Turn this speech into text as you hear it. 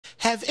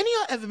Have any of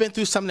y'all ever been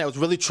through something that was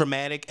really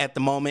traumatic at the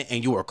moment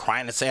and you were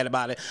crying and sad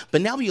about it, but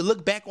now when you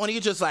look back on it,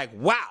 you're just like,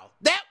 wow,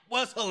 that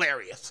was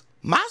hilarious.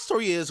 My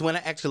story is when I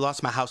actually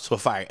lost my house to a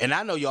fire. And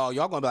I know y'all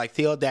gonna be like,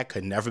 Theo, that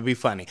could never be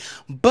funny.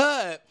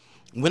 But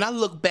when I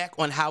look back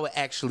on how it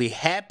actually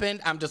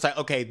happened, I'm just like,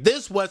 okay,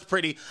 this was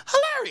pretty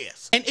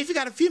hilarious. And if you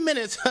got a few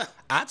minutes,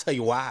 I'll tell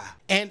you why.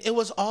 And it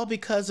was all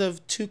because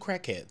of two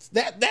crackheads.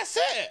 That's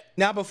it.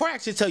 Now, before I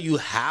actually tell you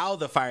how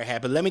the fire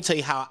happened, let me tell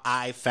you how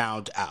I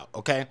found out,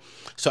 okay?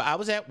 So I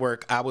was at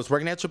work. I was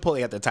working at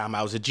Chipotle at the time.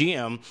 I was a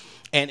GM,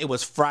 and it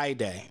was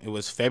Friday. It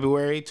was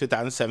February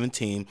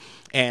 2017,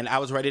 and I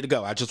was ready to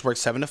go. I just worked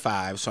 7 to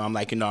 5, so I'm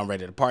like, I'm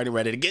ready to party,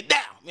 ready to get down.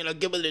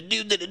 Give it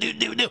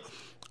a do.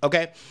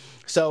 Okay?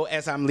 So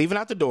as I'm leaving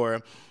out the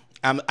door,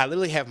 I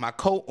literally have my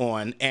coat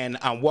on, and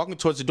I'm walking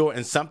towards the door,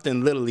 and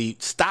something literally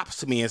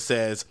stops me and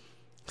says,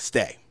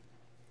 stay.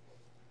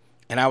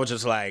 And I was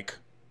just like,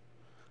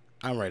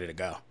 I'm ready to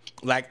go.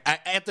 Like,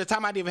 at the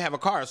time, I didn't even have a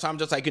car, so I'm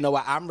just like, you know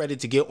what? I'm ready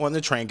to get on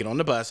the train, get on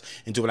the bus,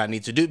 and do what I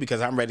need to do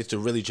because I'm ready to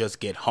really just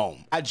get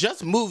home. I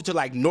just moved to,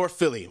 like, North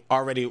Philly,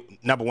 already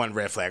 #1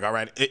 red flag, all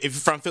right? If you're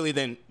from Philly,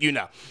 then you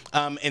know.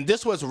 And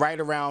this was right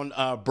around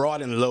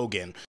Broad and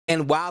Logan.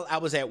 And while I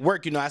was at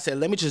work, I said,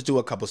 let me just do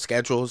a couple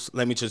schedules.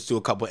 Let me just do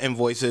a couple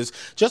invoices,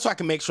 just so I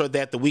can make sure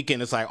that the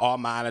weekend is, like, all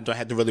mine. I don't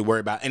have to really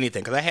worry about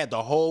anything because I had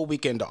the whole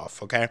weekend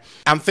off, okay?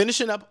 I'm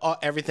finishing up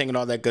everything and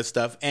all that good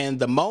stuff, and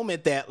the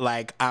moment that,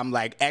 like, I'm,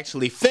 like, actually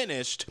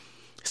finished,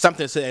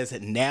 something says,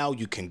 now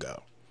you can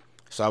go.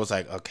 So I was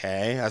like,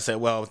 okay. I said,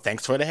 well,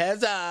 thanks for the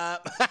heads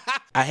up.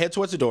 I head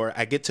towards the door.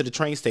 I get to the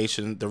train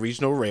station, the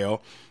regional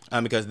rail,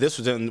 because this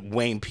was in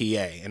Wayne,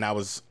 PA, and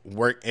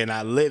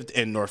I lived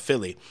in North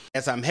Philly.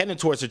 As I'm heading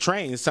towards the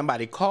train,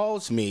 somebody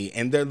calls me,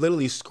 and they're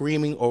literally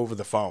screaming over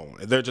the phone.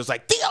 They're just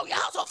like, Theo, your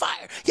house on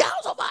fire! Your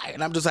house on fire!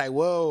 And I'm just like,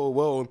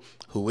 whoa,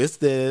 who is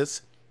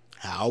this?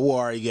 How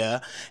are ya?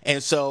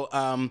 And so,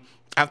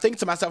 I'm thinking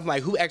to myself,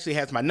 like, who actually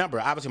has my number?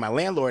 Obviously, my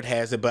landlord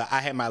has it, but I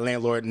had my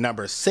landlord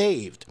number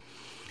saved.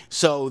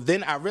 So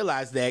then I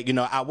realized that,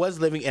 I was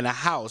living in a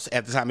house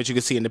at the time, as you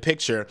can see in the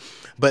picture,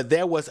 but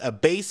there was a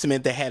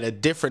basement that had a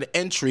different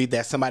entry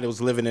that somebody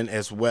was living in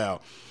as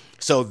well.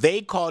 So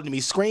they called me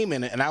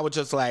screaming, and I was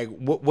just like,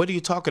 what are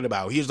you talking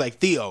about? He was like,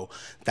 Theo,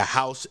 the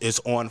house is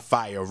on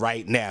fire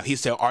right now. He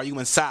said, are you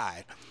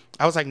inside?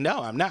 I was like,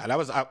 no, I'm not. I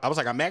was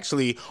like, I'm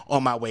actually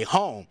on my way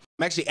home.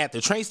 I'm actually at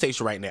the train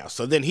station right now.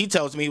 So then he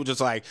tells me, he was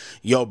just like,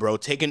 yo, bro,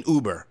 take an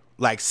Uber.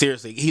 Like,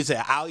 seriously. He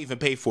said, I'll even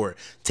pay for it.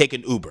 Take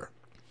an Uber.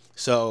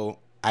 So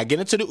I get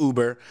into the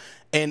Uber,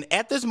 and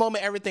at this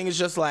moment, everything is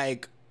just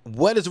like,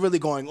 what is really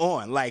going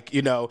on? Like,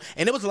 and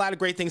there was a lot of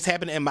great things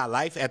happening in my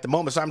life at the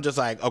moment. So I'm just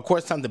like, of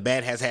course, something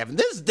bad has happened.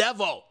 This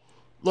devil,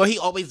 Lord, he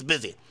always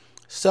busy.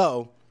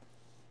 So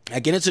I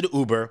get into the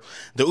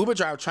Uber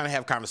driver trying to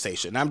have a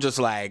conversation. I'm just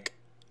like,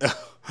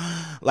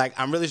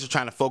 I'm really just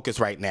trying to focus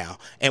right now.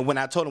 And when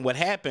I told him what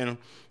happened,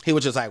 he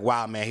was just like,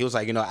 wow, man. He was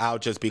like, I'll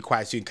just be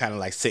quiet so you can kind of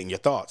like sit in your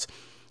thoughts.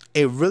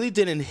 It really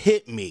didn't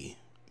hit me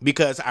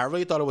because I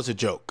really thought it was a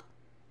joke.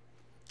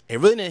 It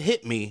really didn't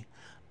hit me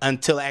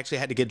until I actually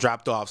had to get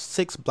dropped off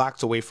 6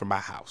 blocks away from my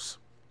house.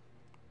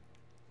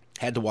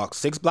 Had to walk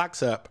 6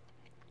 blocks up.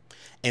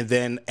 And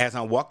then as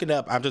I'm walking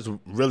up, I'm just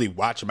really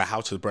watching my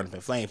house just burn up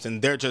in flames.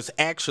 And they're just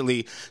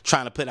actually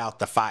trying to put out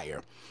the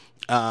fire.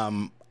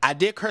 I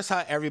did curse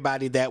out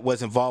everybody that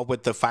was involved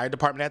with the fire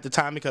department at the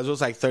time because it was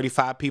like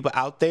 35 people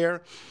out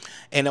there,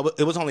 and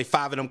it was only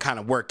 5 of them kind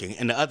of working,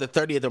 and the other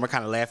 30 of them were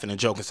kind of laughing and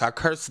joking, so I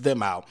cursed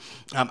them out.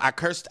 I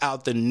cursed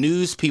out the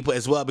news people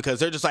as well because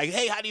they're just like,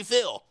 hey, how do you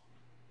feel?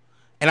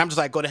 And I'm just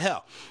like, go to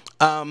hell.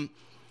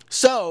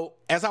 So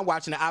as I'm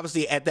watching it,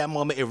 obviously at that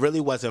moment, it really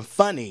wasn't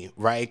funny,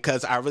 right?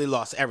 Because I really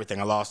lost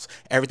everything. I lost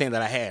everything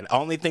that I had. The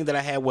only thing that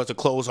I had was the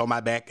clothes on my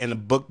back and the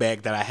book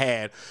bag that I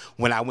had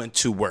when I went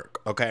to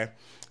work, okay?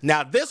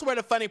 Now, this is where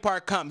the funny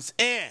part comes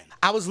in.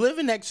 I was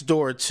living next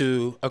door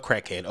to a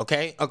crackhead,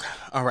 okay? Okay,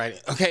 all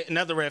right. Okay,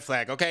 another red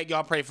flag, okay?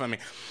 Y'all pray for me.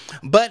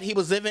 But he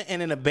was living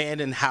in an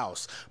abandoned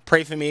house.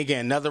 Pray for me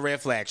again, another red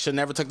flag. Should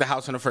never took the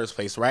house in the first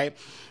place, right?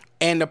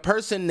 And the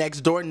person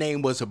next door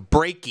name was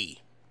Breaky.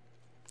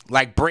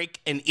 Like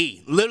break and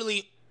E.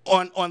 Literally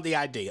on the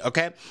ID,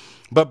 okay?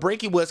 But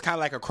Breaky was kind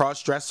of like a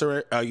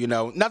cross-dresser,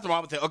 nothing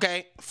wrong with it,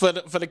 okay? For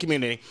the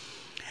community.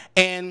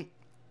 And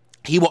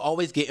he will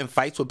always get in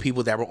fights with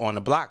people that were on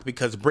the block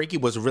because Breaky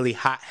was really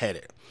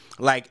hot-headed.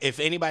 Like, if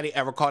anybody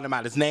ever called him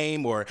out his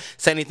name or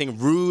said anything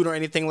rude or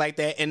anything like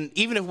that, and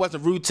even if it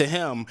wasn't rude to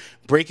him,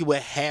 Breaky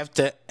would have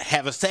to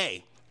have a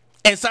say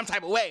in some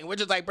type of way. We're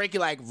just like, Breaky,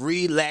 like,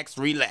 relax.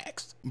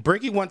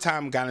 Breaky one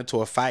time got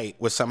into a fight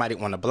with somebody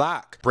on the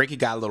block. Breaky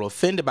got a little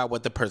offended by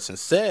what the person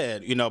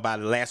said, by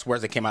the last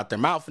words that came out their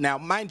mouth. Now,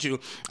 mind you,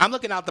 I'm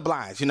looking out the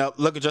blinds,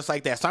 looking just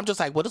like that. So I'm just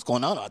like, what is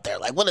going on out there?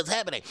 Like, what is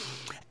happening?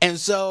 And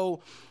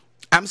so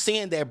I'm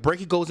seeing that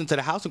Breaky goes into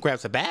the house and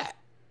grabs a bat.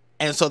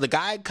 And so the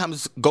guy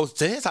goes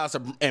to his house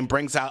and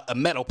brings out a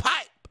metal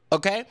pipe,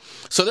 okay?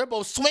 So they're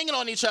both swinging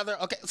on each other.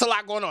 Okay, it's a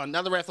lot going on.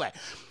 Another red flag.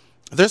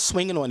 they're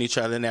swinging on each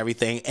other and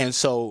everything. And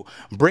so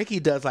Bricky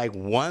does like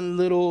one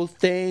little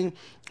thing,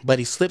 but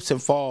he slips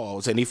and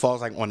falls, and he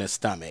falls like on his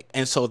stomach.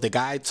 And so the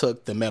guy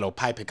took the metal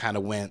pipe and kind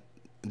of went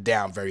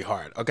down very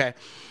hard. Okay.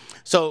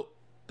 So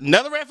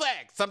another red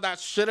flag, something I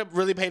should have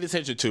really paid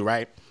attention to,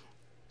 right?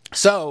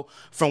 So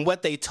from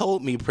what they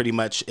told me pretty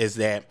much is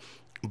that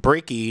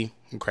Bricky,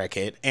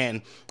 crackhead,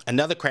 and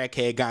another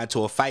crackhead got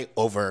into a fight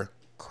over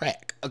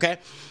crack. Okay.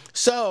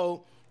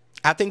 So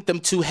I think them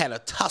two had a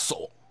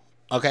tussle.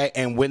 Okay.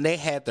 And when they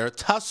had their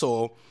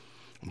tussle,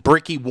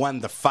 Bricky won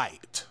the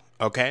fight.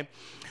 Okay.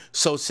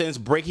 So since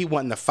Bricky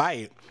won the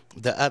fight,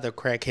 the other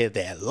crackhead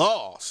that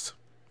lost,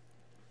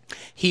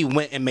 he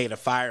went and made a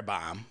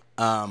firebomb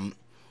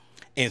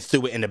and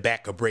threw it in the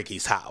back of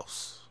Bricky's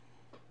house.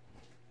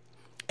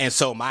 And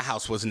so my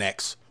house was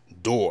next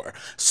door.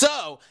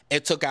 So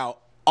it took out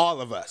all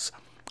of us.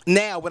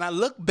 Now, when I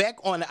look back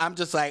on it, I'm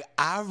just like,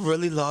 I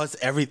really lost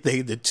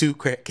everything the two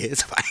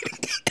crackheads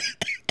fighting.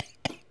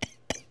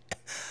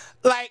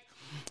 Like,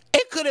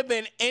 it could have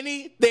been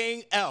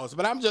anything else.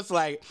 But I'm just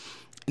like,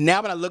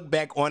 now when I look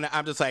back on it,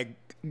 I'm just like,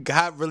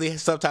 God really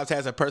sometimes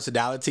has a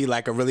personality,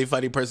 like a really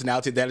funny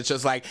personality, that it's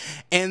just like,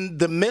 in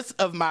the midst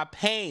of my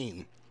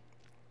pain,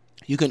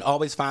 you can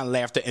always find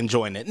laughter and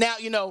joy in it. Now,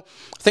 you know,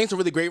 things are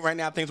really great right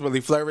now. Things are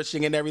really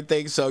flourishing and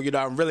everything. So, you know,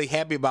 I'm really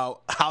happy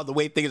about how the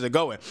way things are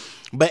going.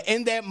 But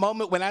in that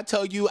moment, when I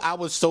tell you I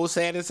was so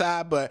sad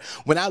inside, but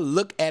when I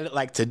look at it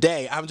like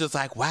today, I'm just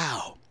like,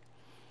 wow,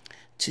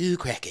 two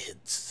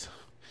crackheads.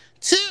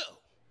 Two.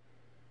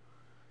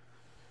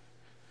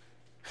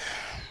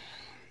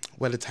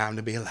 What a time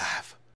to be alive.